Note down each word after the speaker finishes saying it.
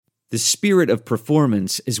The spirit of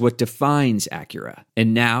performance is what defines Acura.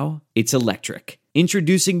 And now, it's electric.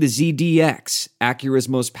 Introducing the ZDX, Acura's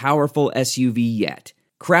most powerful SUV yet.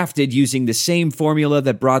 Crafted using the same formula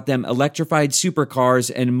that brought them electrified supercars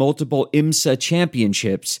and multiple IMSA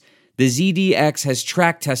championships, the ZDX has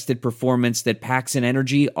track-tested performance that packs an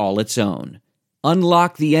energy all its own.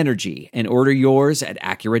 Unlock the energy and order yours at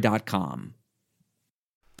Acura.com.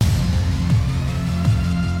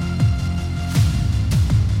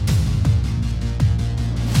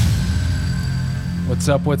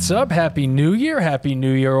 What's up? Happy New Year,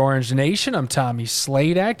 Orange Nation. I'm Tommy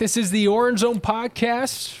Sladak. This is the Orange Zone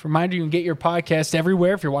Podcast. Reminder, you can get your podcast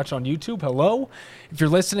everywhere. If you're watching on YouTube, hello. If you're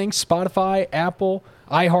listening, Spotify, Apple,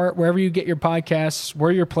 iHeart, wherever you get your podcasts,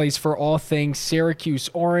 we're your place for all things Syracuse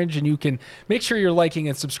Orange. And you can make sure you're liking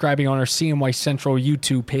and subscribing on our CNY Central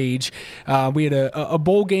YouTube page. We had a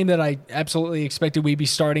bowl game that I absolutely expected we'd be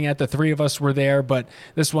starting at. The three of us were there, but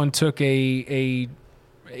this one took a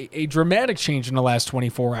dramatic change in the last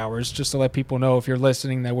 24 hours. Just to let people know, if you're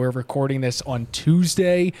listening, that we're recording this on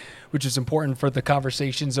Tuesday, which is important for the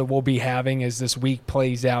conversations that we'll be having as this week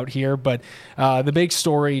plays out here. But the big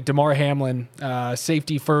story, Damar Hamlin,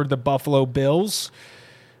 safety for the Buffalo Bills,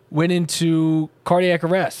 went into cardiac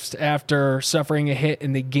arrest after suffering a hit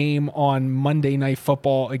in the game on Monday Night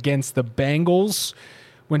Football against the Bengals.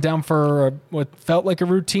 Went down for what felt like a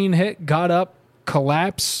routine hit, got up,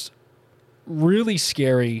 collapsed. Really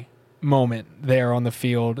scary moment there on the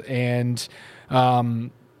field, and the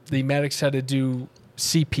medics had to do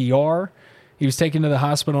CPR. He was taken to the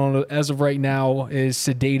hospital, and as of right now is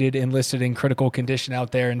sedated and listed in critical condition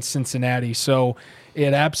out there in Cincinnati. So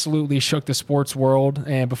it absolutely shook the sports world.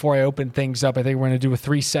 And before I open things up, I think we're going to do a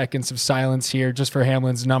 3 seconds of silence here just for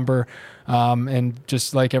Hamlin's number, and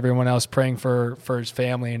just like everyone else, praying for his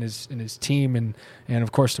family and his team, and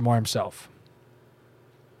of course Damar himself.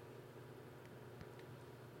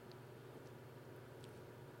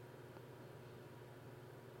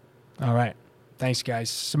 All right. Thanks, guys.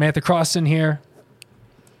 Samantha Crossan here.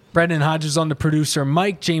 Brendan Hodges on the producer.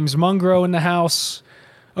 Mike, James Mungro in the house.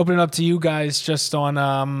 Opening up to you guys just on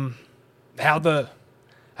how the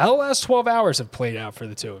last 12 hours have played out for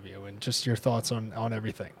the two of you, and just your thoughts on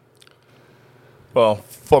everything. Well,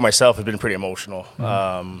 for myself, it's been pretty emotional.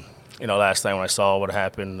 Mm-hmm. Last night when I saw what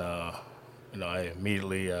happened, I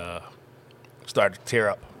immediately started to tear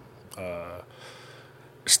up.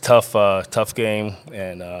 It's tough game,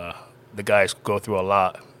 and the guys go through a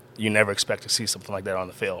lot. You never expect to see something like that on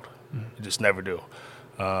the field. Mm-hmm. You just never do.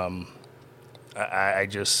 I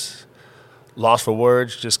just lost for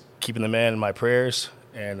words, just keeping the man in my prayers,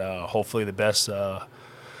 and hopefully the best,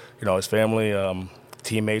 his family,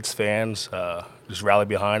 teammates, fans, just rally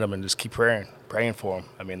behind him and just keep praying for him.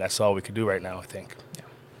 I mean, that's all we could do right now, I think. Yeah.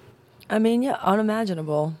 I mean, yeah,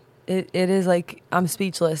 unimaginable. It is like, I'm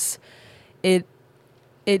speechless. It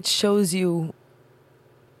shows you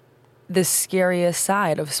the scariest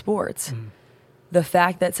side of sports. Mm. The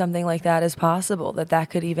fact that something like that is possible, that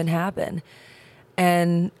could even happen.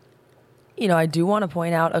 And, I do want to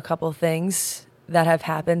point out a couple things that have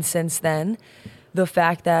happened since then. The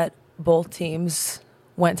fact that both teams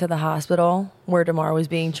went to the hospital where Damar was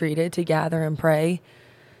being treated to gather and pray.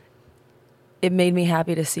 It made me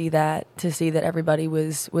happy to see that everybody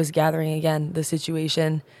was gathering again. The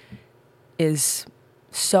situation is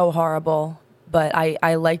so horrible, but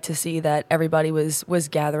I like to see that everybody was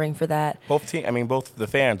gathering for that. Both the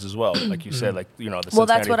fans as well, like you said, well,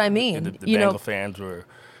 that's what I mean. The Bengal fans were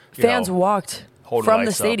walked from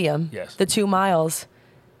the stadium, yes, the 2 miles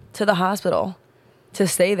to the hospital to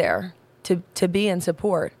stay there, to be in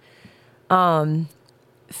support.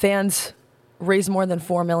 Fans raised more than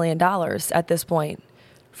 $4 million at this point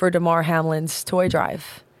for Damar Hamlin's toy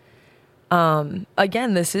drive.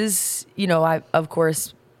 Again, this is, of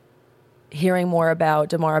course, hearing more about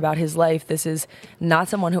Damar, about his life. This is not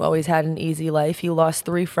someone who always had an easy life. He lost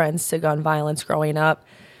 3 friends to gun violence growing up,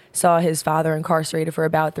 saw his father incarcerated for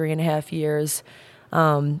about 3.5 years.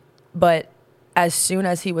 But as soon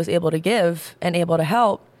as he was able to give and able to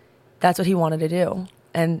help, that's what he wanted to do,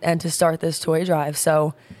 and to start this toy drive.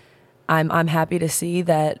 So I'm happy to see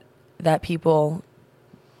that people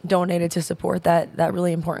donated to support that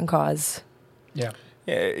really important cause. Yeah.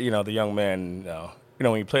 Yeah, the young man,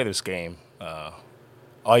 when you play this game,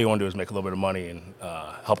 all you want to do is make a little bit of money and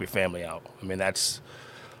help your family out. I mean, that's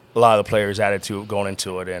a lot of the players' attitude going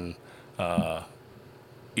into it, and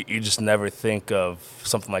you just never think of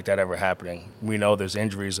something like that ever happening. We know there's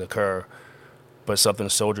injuries occur, but something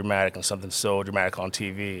so dramatic and something so dramatic on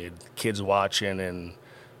TV, and kids watching, and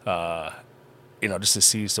just to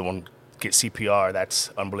see someone get CPR, that's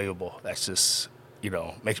unbelievable. That's just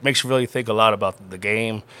makes you really think a lot about the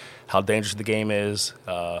game, how dangerous the game is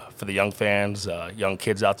for the young fans, young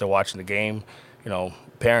kids out there watching the game.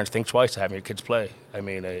 Parents, think twice to having your kids play. I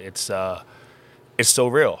mean, it's so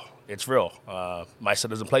real. It's real. My son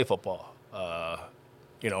doesn't play football.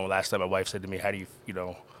 Last time my wife said to me, "How do you,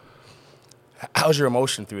 how's your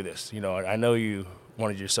emotion through this? I know you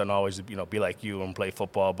wanted your son always to, be like you and play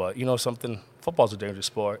football, but something, football's a dangerous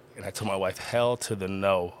sport." And I told my wife, hell to the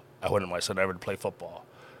no, I wouldn't want my son ever to play football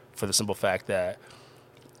for the simple fact that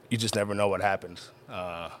you just never know what happens.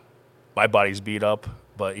 My body's beat up,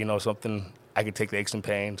 but something, I can take the aches and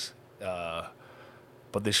pains.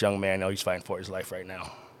 But this young man, he's fighting for his life right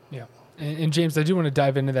now. Yeah. And James, I do want to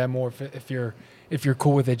dive into that more if you're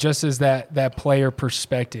cool with it, just as that player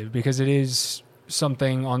perspective, because it is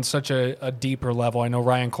something on such a deeper level. I know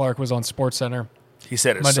Ryan Clark was on SportsCenter. He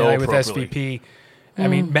said it Monday so night with appropriately. SVP. I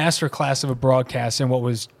mean, masterclass of a broadcast and what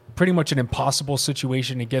was pretty much an impossible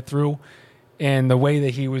situation to get through, and the way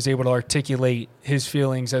that he was able to articulate his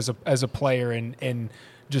feelings as a player and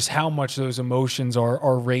just how much those emotions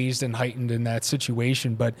are raised and heightened in that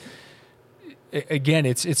situation. But again,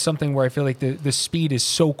 it's something where I feel like the speed is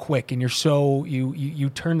so quick, and you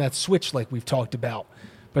turn that switch like we've talked about.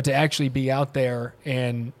 But to actually be out there,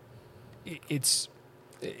 and it's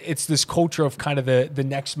this culture of kind of the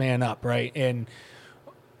next man up, right? And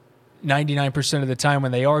 99% of the time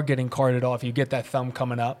when they are getting carted off, you get that thumb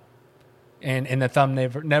coming up, and the thumb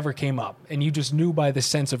never came up, and you just knew by the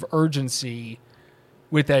sense of urgency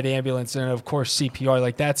with that ambulance, and of course CPR.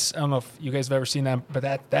 Like, that's, I don't know if you guys have ever seen that, but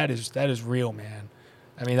that is real, man.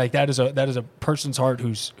 I mean, like, that is a person's heart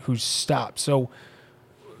who's stopped. So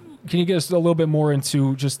can you get us a little bit more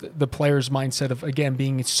into just the player's mindset of, again,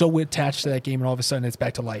 being so attached to that game and all of a sudden it's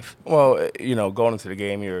back to life? Well, going into the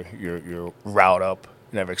game, you're riled up.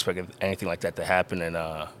 You never expected anything like that to happen, and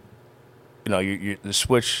the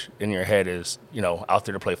switch in your head is out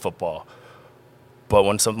there to play football. But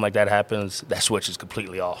when something like that happens, that switch is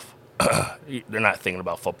completely off. They're not thinking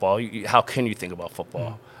about football. How can you think about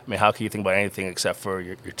football? I mean, how can you think about anything except for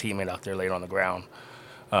your teammate out there laying on the ground?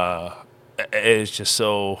 It's just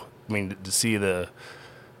so. I mean, to see the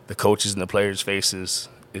coaches and the players' faces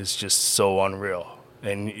is just so unreal.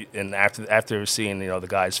 And after seeing the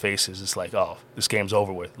guys' faces, it's like, oh, this game's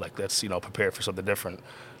over with. Like, let's prepare for something different.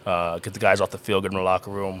 Get the guys off the field, get them in the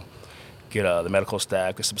locker room. Get the medical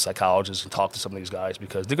staff, get some psychologists, and talk to some of these guys,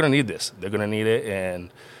 because they're going to need this. They're going to need it, and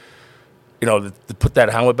to put that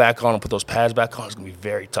helmet back on and put those pads back on is going to be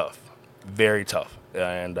very tough,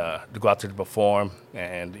 and to go out there to perform,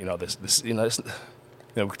 and we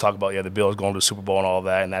could talk about the Bills going to the Super Bowl and all of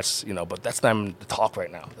that, and that's but that's not even the talk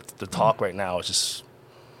right now. The talk right now is just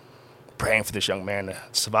praying for this young man to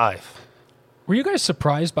survive. Were you guys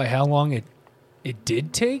surprised by how long it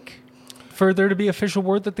did take for there to be official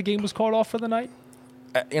word that the game was called off for the night?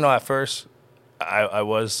 At first, I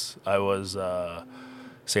was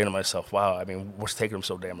saying to myself, wow, I mean, what's taking them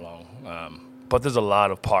so damn long? But there's a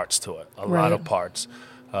lot of parts to it, a lot of parts.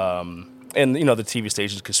 And, the TV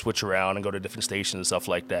stations could switch around and go to different stations and stuff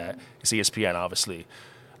like that. It's ESPN, obviously.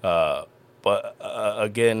 But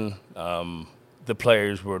again, the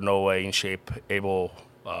players were no way in shape, able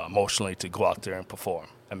emotionally to go out there and perform.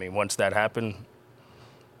 I mean, once that happened,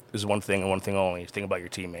 there's one thing and one thing only. Think about your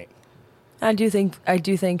teammate. I do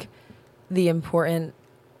think the important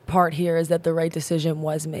part here is that the right decision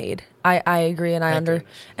was made. I agree, and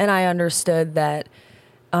I understood that.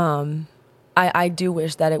 I do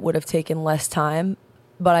wish that it would have taken less time,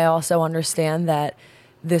 but I also understand that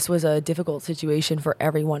this was a difficult situation for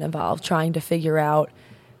everyone involved, trying to figure out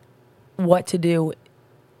what to do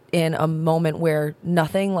in a moment where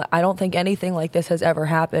I don't think anything like this has ever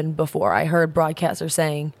happened before. I heard broadcasters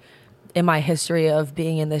saying, in my history of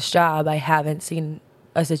being in this job, I haven't seen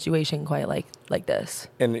a situation quite like this.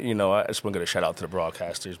 And, I just want to get a shout out to the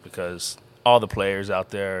broadcasters, because all the players out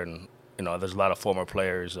there, and, there's a lot of former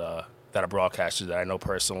players that are broadcasters that I know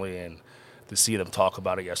personally, and to see them talk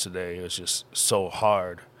about it yesterday, it was just so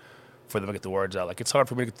hard for them to get the words out. Like, it's hard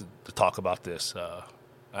for me to talk about this.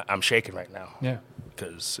 I'm shaking right now. Yeah.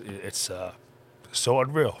 Because it's so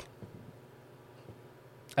unreal.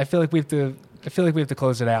 I feel like we have to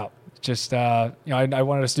close it out. Just I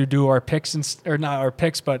wanted us to do our picks or not our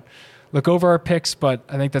picks, but look over our picks. But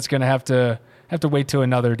I think that's going to have to wait till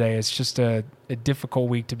another day. It's just a difficult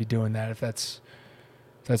week to be doing that. If that's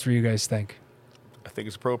what you guys think. I think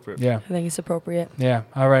it's appropriate. Yeah, I think it's appropriate. Yeah.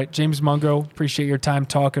 All right, James Mungo, appreciate your time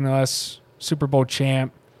talking to us. Super Bowl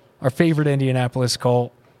champ, our favorite Indianapolis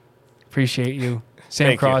Colt. Appreciate you,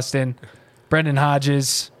 Sam Croston, Brendan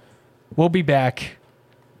Hodges. We'll be back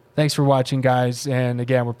Thanks for watching, guys. And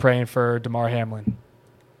again, we're praying for DeMar Hamlin.